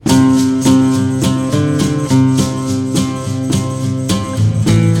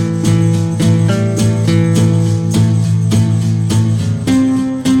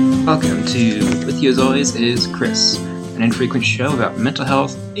as always, is Chris, an infrequent show about mental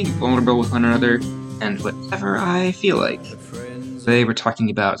health, being vulnerable with one another, and whatever I feel like. Today we're talking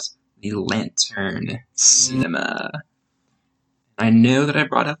about the Lantern Cinema. I know that I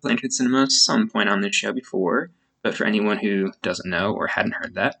brought up Lantern Cinema at some point on this show before, but for anyone who doesn't know or hadn't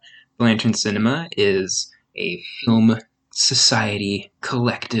heard that, the Lantern Cinema is a film society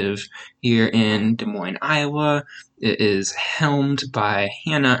collective here in Des Moines, Iowa. It is helmed by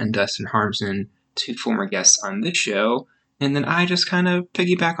Hannah and Dustin Harmson, two former guests on this show, and then I just kind of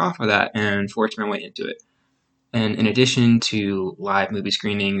piggyback off of that and force my way into it. And in addition to live movie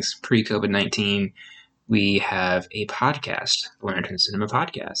screenings pre-COVID-19, we have a podcast, the Lantern Cinema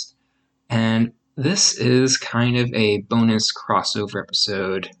Podcast. And this is kind of a bonus crossover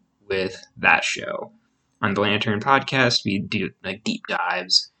episode with that show. On the Lantern Podcast, we do deep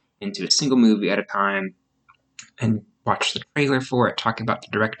dives into a single movie at a time and watch the trailer for it, talk about the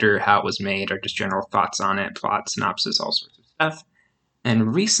director, how it was made, or just general thoughts on it, plot, synopsis, all sorts of stuff.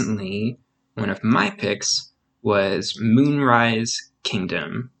 And recently, one of my picks was Moonrise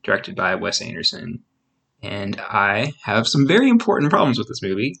Kingdom, directed by Wes Anderson. And I have some very important problems with this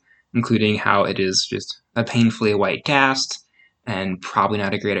movie, including how it is just a painfully white cast, and probably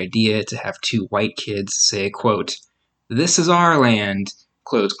not a great idea to have two white kids say, quote, "This is our land,"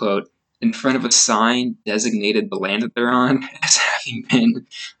 close quote, in front of a sign designated the land that they're on as having been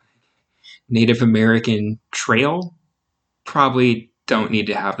Native American trail. Probably don't need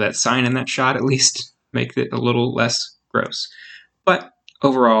to have that sign in that shot, at least make it a little less gross. But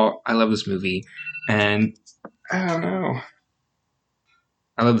overall, I love this movie, and I don't know.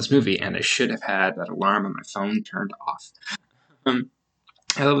 I love this movie, and I should have had that alarm on my phone turned off.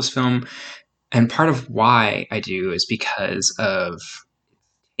 I love this film, and part of why I do is because of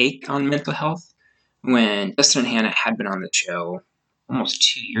its take on mental health. When Dustin and Hannah had been on the show almost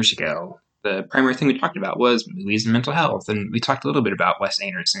 2 years ago, the primary thing we talked about was movies and mental health, and we talked a little bit about Wes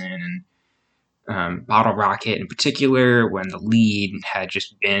Anderson and Bottle Rocket in particular, when the lead had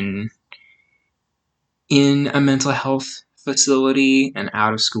just been in a mental health facility and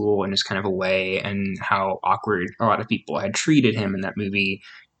out of school and just kind of away, and how awkward a lot of people had treated him in that movie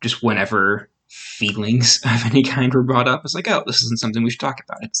just whenever feelings of any kind were brought up. It's like, oh, this isn't something we should talk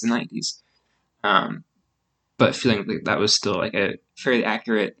about. It's the 90s. But feeling like that was still like a fairly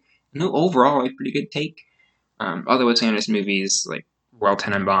accurate, no, overall, like pretty good take. Other Wes Anderson movies, like Royal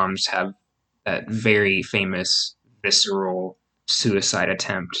Tenenbaums, have that very famous, visceral suicide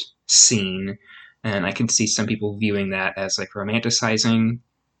attempt scene. And I can see some people viewing that as like romanticizing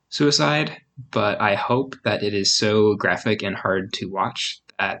suicide, but I hope that it is so graphic and hard to watch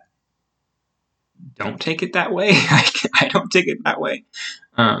that don't take it that way. I don't take it that way.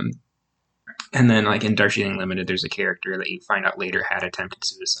 And then like in Darjeeling Limited, there's a character that you find out later had attempted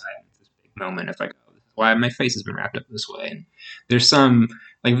suicide. It's this big moment of like, oh, this is why my face has been wrapped up this way. And there's some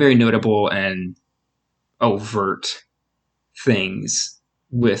like very notable and overt things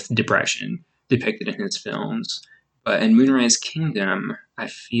with depression depicted in his films. But in Moonrise Kingdom, I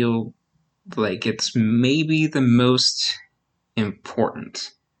feel like it's maybe the most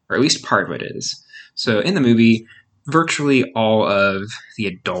important, or at least part of it is. So in the movie, virtually all of the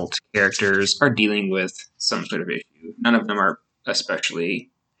adult characters are dealing with some sort of issue. None of them are especially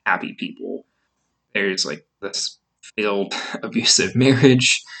happy people. There's like this failed abusive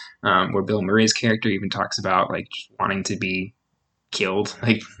marriage, where Bill Murray's character even talks about like wanting to be killed,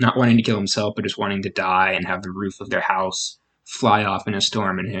 like not wanting to kill himself, but just wanting to die and have the roof of their house fly off in a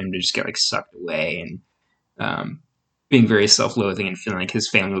storm and him to just get like sucked away, and being very self-loathing and feeling like his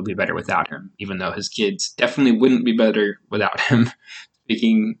family would be better without him, even though his kids definitely wouldn't be better without him.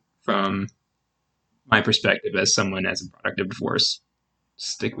 Speaking from my perspective as someone as a product of divorce,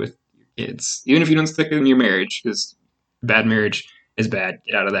 stick with your kids, even if you don't stick in your marriage, because bad marriage is bad.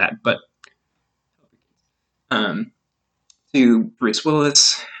 Get out of that. But to Bruce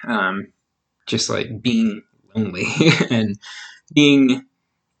Willis, just like being lonely and being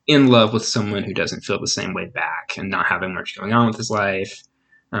in love with someone who doesn't feel the same way back and not having much going on with his life,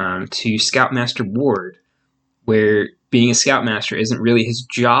 to Scoutmaster Ward, where being a Scoutmaster isn't really his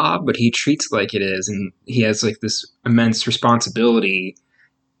job, but he treats it like it is, and he has like this immense responsibility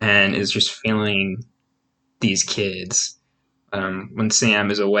and is just failing these kids. When Sam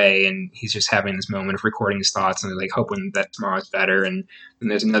is away and he's just having this moment of recording his thoughts and like hoping that tomorrow's better, and then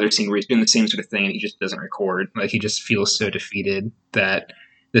there's another scene where he's doing the same sort of thing and he just doesn't record. Like he just feels so defeated that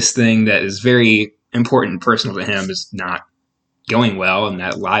this thing that is very important and personal to him is not going well, and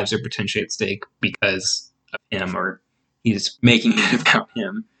that lives are potentially at stake because of him, or he's making it about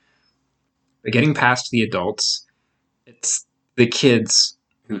him. But getting past the adults, it's the kids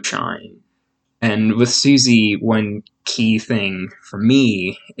who shine. And with Susie, one key thing for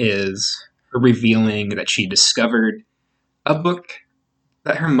me is her revealing that she discovered a book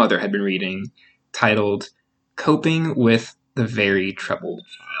that her mother had been reading titled Coping with the Very Troubled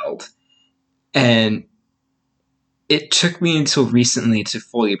Child. And it took me until recently to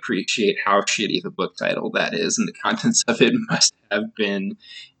fully appreciate how shitty of a book title that is, and the contents of it must have been,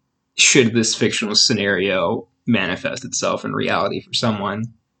 should this fictional scenario manifest itself in reality for someone.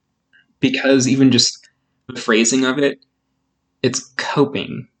 Because even just the phrasing of it, it's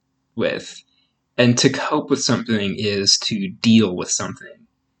coping with. And to cope with something is to deal with something.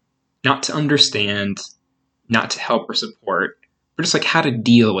 Not to understand, not to help or support, but just like how to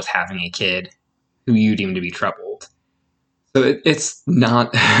deal with having a kid who you deem to be troubled. So it's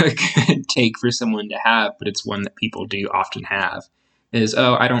not a good take for someone to have, but it's one that people do often have. Is,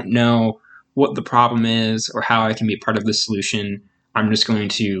 oh, I don't know what the problem is or how I can be part of the solution. I'm just going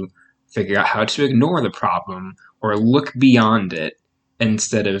to figure out how to ignore the problem or look beyond it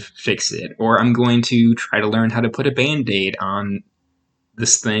instead of fix it. Or I'm going to try to learn how to put a Band-Aid on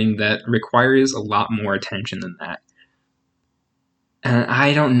this thing that requires a lot more attention than that. And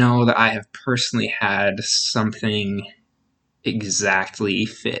I don't know that I have personally had something exactly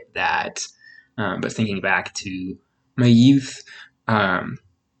fit that. But thinking back to my youth, I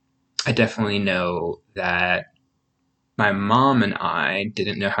definitely know that my mom and I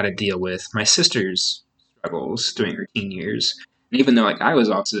didn't know how to deal with my sister's struggles during her teen years. And even though I was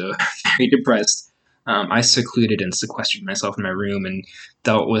also very depressed, I secluded and sequestered myself in my room and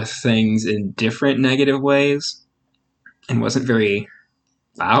dealt with things in different negative ways and wasn't very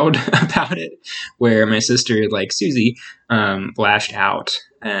loud about it, where my sister, like Susie, lashed out.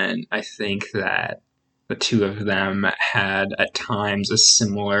 And I think that the two of them had at times a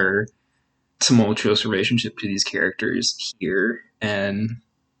similar tumultuous relationship to these characters here, and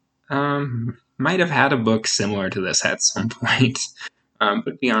might have had a book similar to this at some point.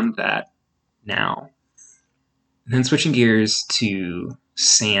 But beyond that, now. And then switching gears to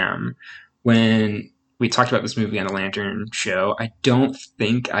Sam, when we talked about this movie on the Lantern show, I don't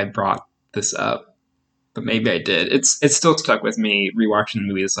think I brought this up, but maybe I did. It's still stuck with me rewatching the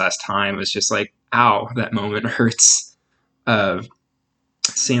movie this last time. It's just like, ow, that moment hurts. Of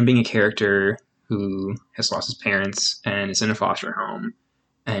Sam being a character who has lost his parents and is in a foster home,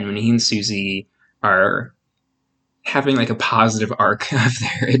 and when he and Susie are having like a positive arc of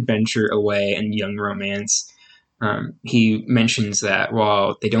their adventure away and young romance, he mentions that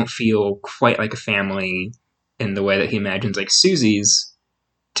while they don't feel quite like a family in the way that he imagines like Susie's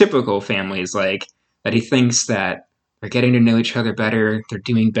typical families, like that he thinks that they're getting to know each other better, they're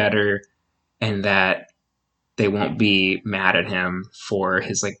doing better, and that they won't be mad at him for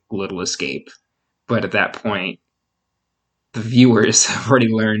his like little escape. But at that point, the viewers have already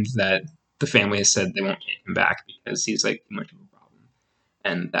learned that the family has said they won't take him back because he's like too much of a problem,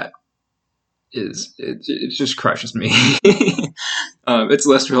 and that is it just crushes me. It's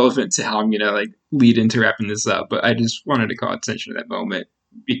less relevant to how I'm gonna like lead into wrapping this up, but I just wanted to call attention to that moment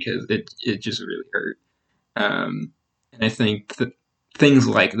because it just really hurt. And I think that things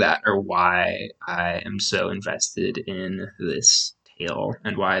like that are why I am so invested in this tale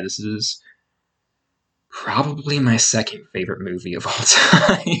and why this is probably my second favorite movie of all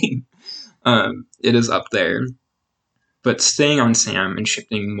time. It is up there. But staying on Sam and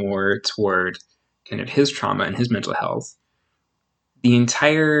shifting more toward kind of his trauma and his mental health, the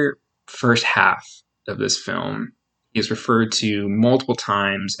entire first half of this film is referred to multiple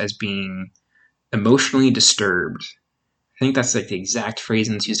times as being emotionally disturbed. I think that's like the exact phrase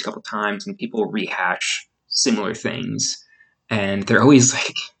that's used a couple times, and people rehash similar things. And they're always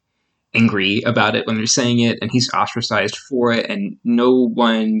like angry about it when they're saying it, and he's ostracized for it, and no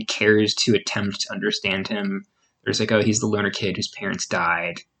one cares to attempt to understand him. There's like, oh, he's the loner kid whose parents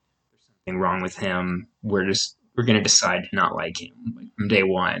died. There's something wrong with him. We're going to decide to not like him like, from day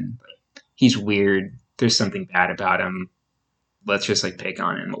one. Like, he's weird. There's something bad about him. Let's just like pick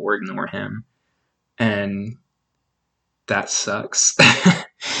on him or ignore him. And that sucks.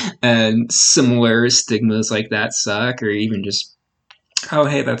 And similar stigmas like that suck, or even just, oh,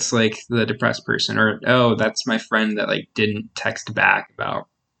 hey, that's like the depressed person, or oh, that's my friend that like didn't text back about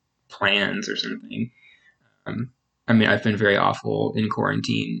plans or something. I mean, I've been very awful in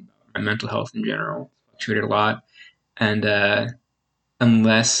quarantine. My mental health in general fluctuated a lot, and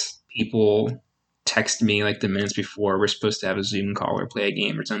unless people text me like the minutes before we're supposed to have a Zoom call or play a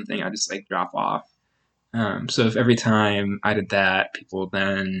game or something, I just like drop off. So if every time I did that, people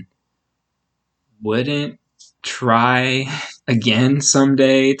then wouldn't try again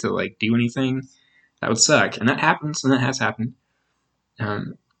someday to like do anything, that would suck. And that happens, and that has happened.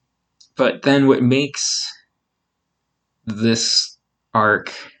 But then what makes this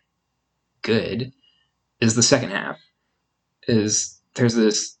arc good is the second half. Is there's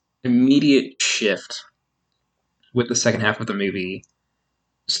this immediate shift with the second half of the movie,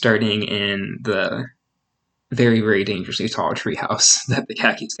 starting in the very, very dangerously tall treehouse that the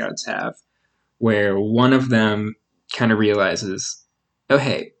Khaki Scouts have, where one of them kind of realizes, oh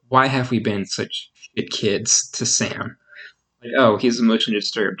hey, why have we been such shit kids to Sam? Like, oh, he's emotionally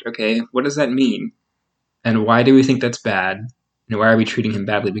disturbed. Okay, what does that mean? And why do we think that's bad? And why are we treating him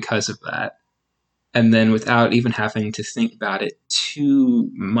badly because of that? And then without even having to think about it too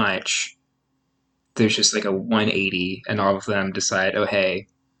much, there's just like a 180, and all of them decide, oh hey,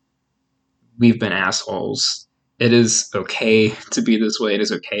 we've been assholes. It is okay to be this way. It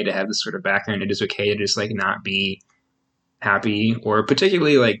is okay to have this sort of background. It is okay to just like not be happy or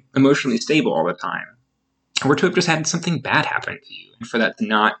particularly like emotionally stable all the time. Or to have just had something bad happen to you, and for that to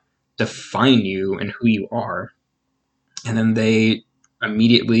not define you and who you are. And then they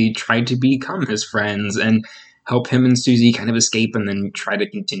immediately tried to become his friends and help him and Susie kind of escape and then try to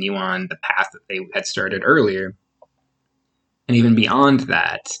continue on the path that they had started earlier. And even beyond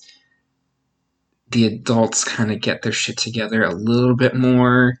that, the adults kind of get their shit together a little bit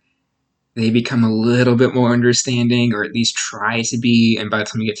more. They become a little bit more understanding, or at least try to be. And by the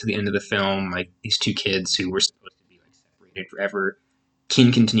time we get to the end of the film, like these two kids who were supposed to be like separated forever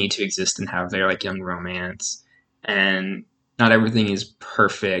can continue to exist and have their like young romance. And not everything is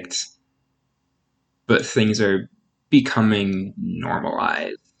perfect, but things are becoming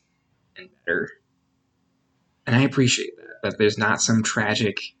normalized and better. And I appreciate that there's not some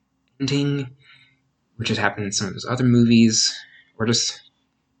tragic ending, which has happened in some of those other movies, or just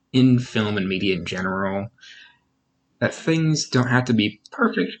in film and media in general, that things don't have to be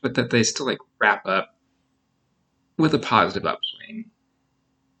perfect, but that they still like wrap up with a positive upswing.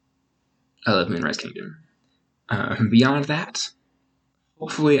 I love Moonrise Kingdom. Beyond that,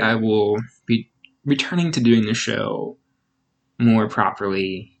 hopefully I will be returning to doing the show more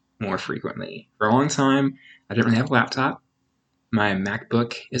properly, more frequently. For a long time, I didn't really have a laptop. My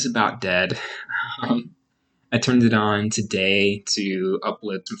MacBook is about dead. I turned it on today to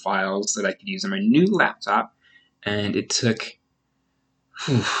upload some files that I could use on my new laptop, and it took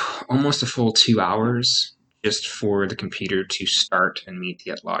almost a full 2 hours just for the computer to start and me to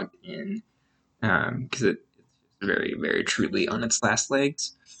get logged in, because it's very, very truly on its last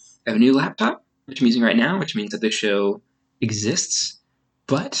legs. I have a new laptop, which I'm using right now, which means that this show exists,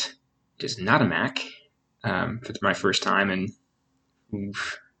 but it is not a Mac. For my first time in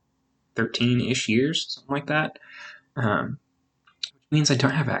 13-ish years, something like that. Which means I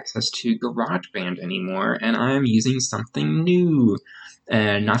don't have access to GarageBand anymore, and I'm using something new.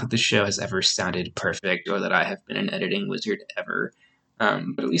 And not that the show has ever sounded perfect, or that I have been an editing wizard ever,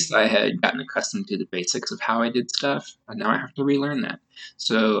 but at least I had gotten accustomed to the basics of how I did stuff, and now I have to relearn that.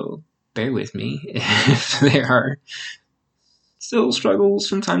 So bear with me if there are still struggles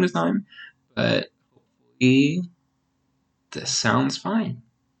from time to time, but hopefully this sounds fine.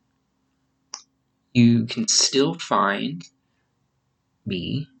 You can still find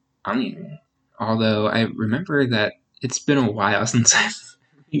me on the internet, although I remember that it's been a while since I've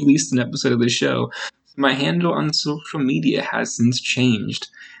released an episode of the show. So my handle on social media has since changed.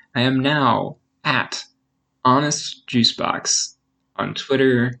 I am now at Honest Juicebox on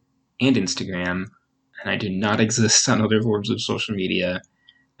Twitter and Instagram, and I do not exist on other forms of social media.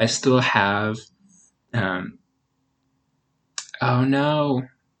 I still have, oh no,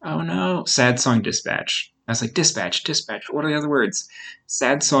 Sad Song Dispatch. I was like, dispatch, what are the other words?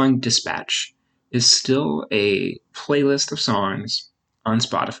 Sad Song Dispatch is still a playlist of songs on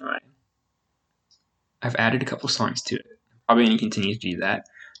Spotify. I've added a couple songs to it. I'm probably going to continue to do that.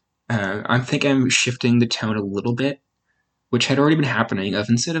 I think I'm shifting the tone a little bit, which had already been happening, of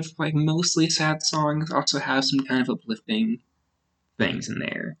instead of like mostly sad songs, also have some kind of uplifting things in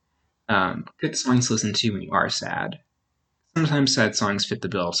there. Good songs to listen to when you are sad. Sometimes sad songs fit the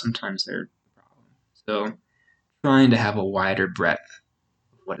bill, sometimes they're the problem. So trying to have a wider breadth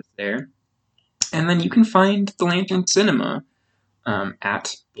of what is there. And then you can find The Lantern Cinema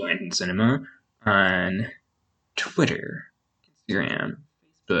at The Lantern Cinema on Twitter, Instagram,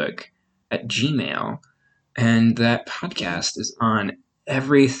 Facebook, at Gmail. And that podcast is on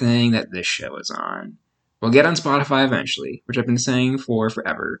everything that this show is on. We'll get on Spotify eventually, which I've been saying for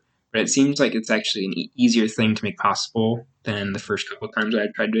forever. But it seems like it's actually an easier thing to make possible than the first couple of times I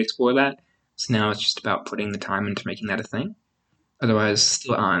tried to explore that. So now it's just about putting the time into making that a thing. Otherwise,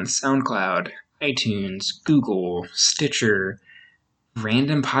 still on SoundCloud, iTunes, Google, Stitcher.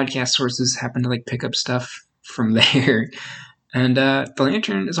 Random podcast sources happen to like pick up stuff from there. And the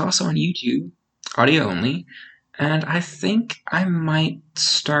Lantern is also on YouTube, audio only. And I think I might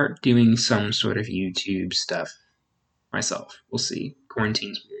start doing some sort of YouTube stuff myself. We'll see.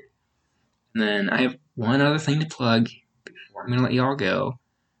 Quarantine's weird. And then I have one other thing to plug before I'm going to let y'all go.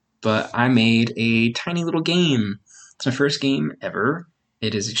 But I made a tiny little game. It's my first game ever.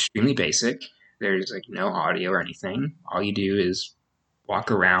 It is extremely basic. There's like no audio or anything. All you do is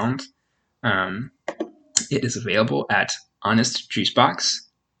walk around. It is available at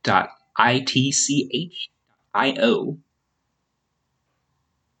honestjuicebox.itch.io.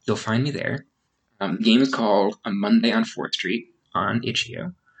 You'll find me there. The game is called A Monday on 4th Street on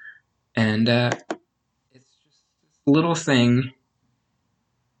itch.io. And it's just this little thing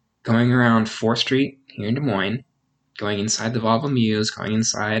going around 4th Street here in Des Moines, going inside the Volvo Muse, going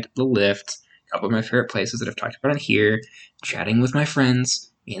inside the lift, a couple of my favorite places that I've talked about on here, chatting with my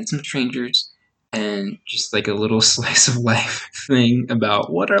friends and some strangers, and just like a little slice of life thing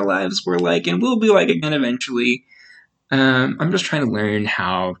about what our lives were like and will be like again eventually. I'm just trying to learn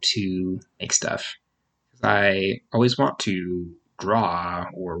how to make stuff. I always want to draw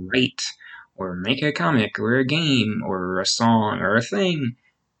or write or make a comic or a game or a song or a thing,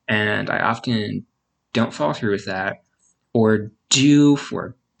 and I often don't follow through with that, or do for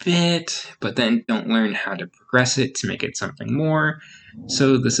a bit, but then don't learn how to progress it to make it something more.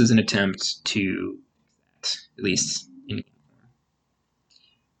 So this is an attempt to, at least in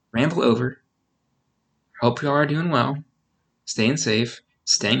ramble over. Hope you all are doing well, staying safe,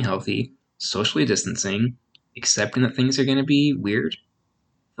 staying healthy, socially distancing, accepting that things are going to be weird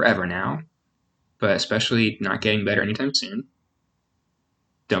forever now, but especially not getting better anytime soon.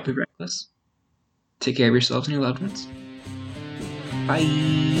 Don't be reckless. Take care of yourselves and your loved ones.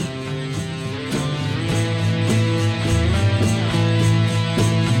 Bye.